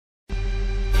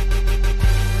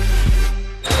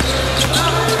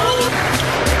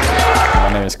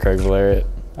Craig Valeriot.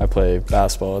 I play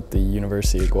basketball at the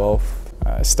University of Guelph.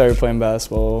 I started playing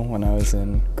basketball when I was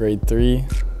in grade 3.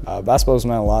 Basketball's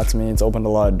meant a lot to me. It's opened a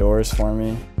lot of doors for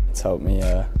me. It's helped me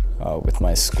with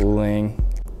my schooling,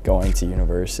 going to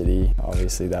university.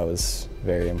 Obviously that was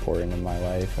very important in my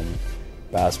life, and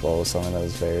basketball was something that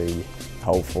was very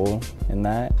helpful in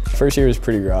that. First year was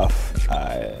pretty rough.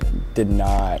 I did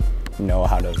not know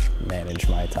how to manage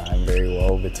my time very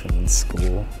well between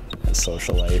school and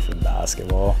social life and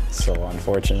basketball. So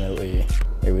unfortunately,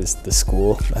 it was the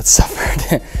school that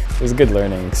suffered. It was a good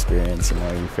learning experience, you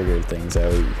know, you figure things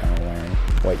out, you kind of learn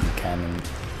what you can and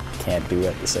can't do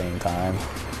at the same time,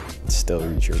 still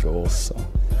reach your goals, so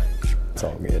it's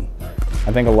all good.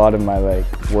 I think a lot of my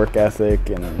work ethic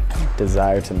and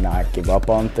desire to not give up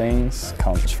on things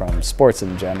comes from sports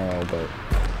in general, but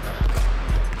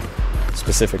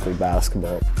specifically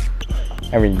basketball.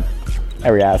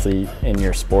 Every athlete in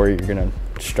your sport, you're gonna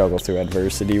struggle through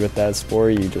adversity with that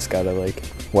sport. You just gotta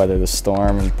weather the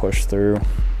storm and push through.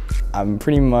 I'm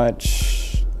pretty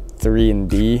much 3 and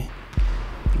D.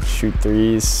 Shoot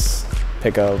threes,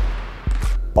 pick up,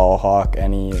 ball hawk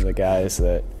any of the guys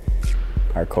that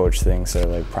our coach thinks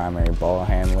are primary ball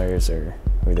handlers or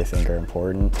who they think are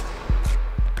important.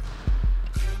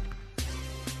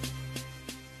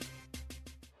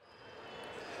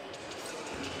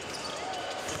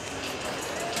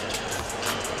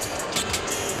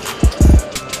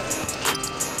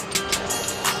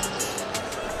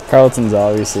 Carleton's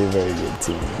obviously a very good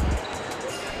team.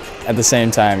 At the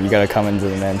same time, you got to come into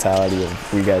the mentality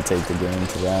of we got to take the game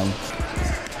to them,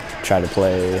 try to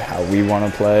play how we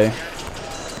want to play.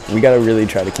 We got to really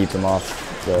try to keep them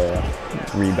off the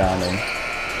rebounding.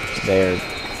 They're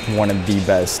one of the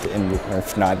best,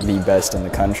 if not the best in the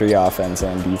country, offense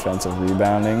and defensive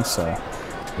rebounding. So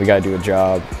we got to do a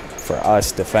job for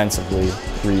us defensively,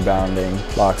 rebounding,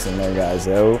 boxing their guys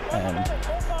out, and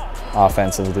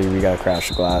offensively, we got to crash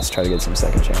the glass, try to get some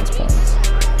second chance points.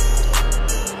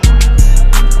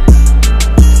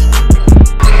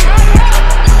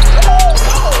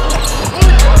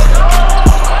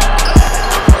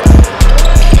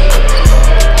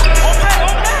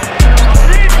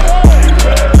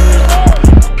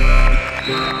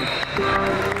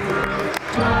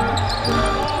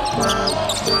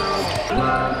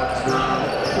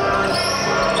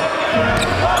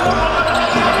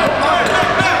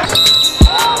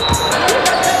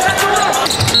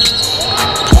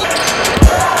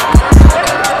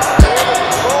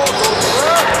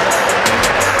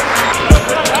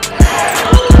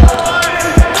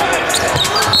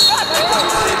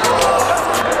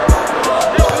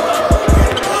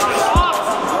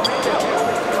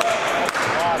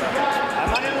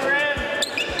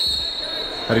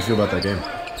 How do you feel about that game?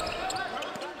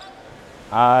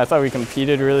 I thought we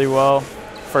competed really well.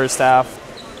 First half,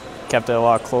 kept it a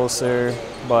lot closer,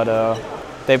 but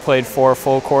they played 4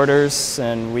 full quarters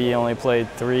and we only played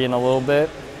 3 in a little bit,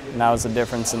 and that was the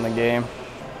difference in the game.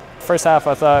 First half,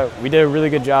 I thought we did a really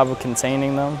good job of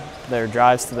containing them, their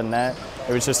drives to the net.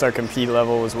 It was just our compete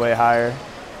level was way higher.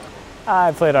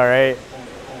 I played all right.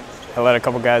 I let a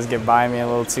couple guys get by me a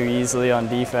little too easily on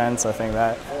defense. I think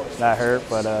that hurt,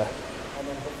 but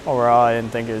overall, I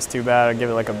didn't think it was too bad. I'd give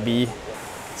it a B.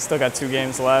 Still got 2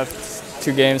 games left,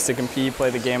 2 games to compete, play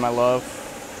the game I love.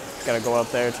 Got to go up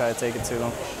there, try to take it to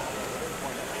them.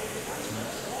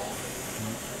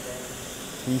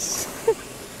 Peace.